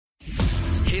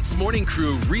HITZ Morning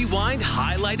Crew Rewind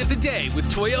Highlight of the Day with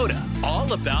Toyota.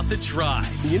 All about the drive.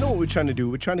 You know what we're trying to do?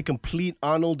 We're trying to complete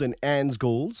Arnold and Anne's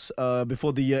goals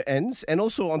before the year ends. And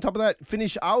also, on top of that,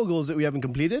 finish our goals that we haven't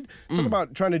completed. Talk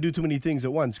about trying to do too many things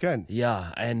at once, Ken.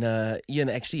 Yeah, and Ian,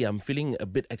 actually, I'm feeling a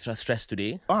bit extra stressed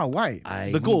today. Why?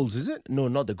 The goals, is it? No,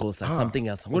 not the goals. Something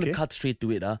else. I'm going to okay. cut straight to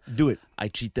it. Do it. I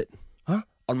cheated. Huh?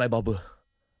 On my barber.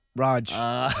 Raj.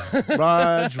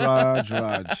 Raj. Thought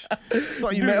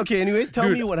you meant, okay, anyway, tell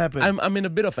me what happened. I'm in a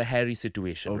bit of a hairy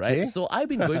situation, right? So I've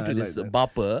been going to this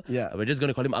barber. Yeah. We're just going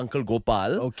to call him Uncle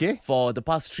Gopal. Okay. For the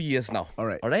past 3 years now. All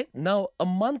right. Now, a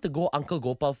month ago, Uncle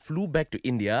Gopal flew back to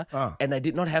India and I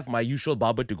did not have my usual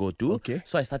barber to go to. Okay.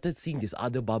 So I started seeing this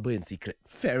other barber in secret.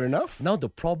 Fair enough. Now, the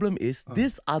problem is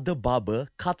this other barber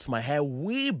cuts my hair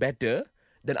way better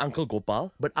than Uncle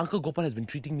Gopal, but Uncle Gopal has been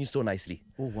treating me so nicely.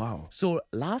 Oh, wow. So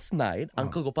last night,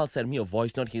 Uncle Gopal sent me a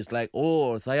voice note. He's like,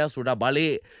 "Oh, saya sudah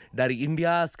balik dari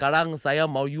India. Sekarang saya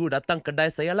mau you datang kedai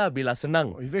saya lah bila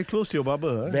senang." You're very close to your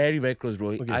barber, huh? Very, very close,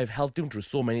 bro. Okay. I've helped him through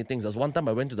so many things. There's one time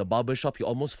I went to the barber shop, he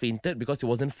almost fainted because he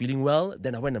wasn't feeling well.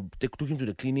 Then I went and took him to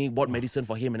the clinic, bought medicine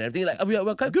for him and everything. Like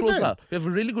we're quite Good close man. lah. We have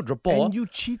a really good rapport. And you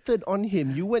cheated on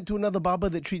him. You went to another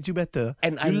barber that treats you better.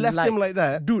 And you left him like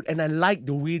that. Dude, and I like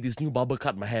the way this new barber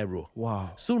cut my hair, bro.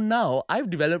 Wow. So now I've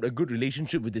developed a good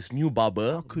relationship with this new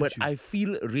barber, could but you? I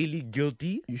feel really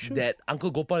guilty that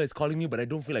Uncle Gopal is calling me, but I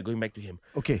don't feel like going back to him.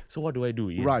 Okay. So what do I do,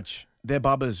 Ian? Raj, they're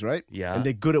barbers, right? Yeah. And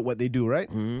they're good at what they do, right?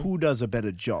 Who does a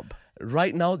better job?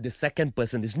 Right now, the second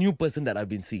person, this new person that I've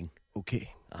been seeing.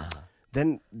 Okay.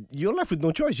 Then you're left with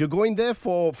no choice. You're going there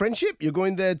for friendship, you're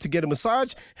going there to get a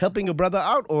massage, helping a brother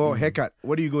out, or haircut.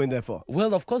 What are you going there for?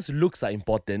 Well, of course, looks are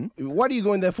important. What are you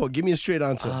going there for? Give me a straight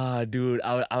answer. Dude,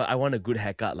 I want a good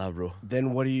haircut lah, bro.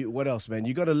 Then what else, man?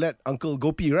 You got to let Uncle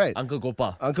Gopi, right? Uncle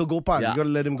Gopal. Uncle Gopal, Yeah. you got to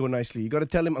let him go nicely. You got to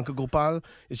tell him, Uncle Gopal,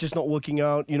 it's just not working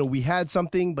out. You know, we had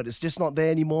something, but it's just not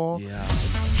there anymore. Yeah.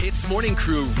 HITZ Morning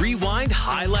Crew Rewind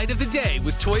Highlight of the Day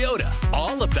with Toyota.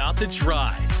 All about the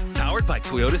drive. Powered by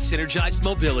Toyota Synergized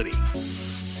Mobility.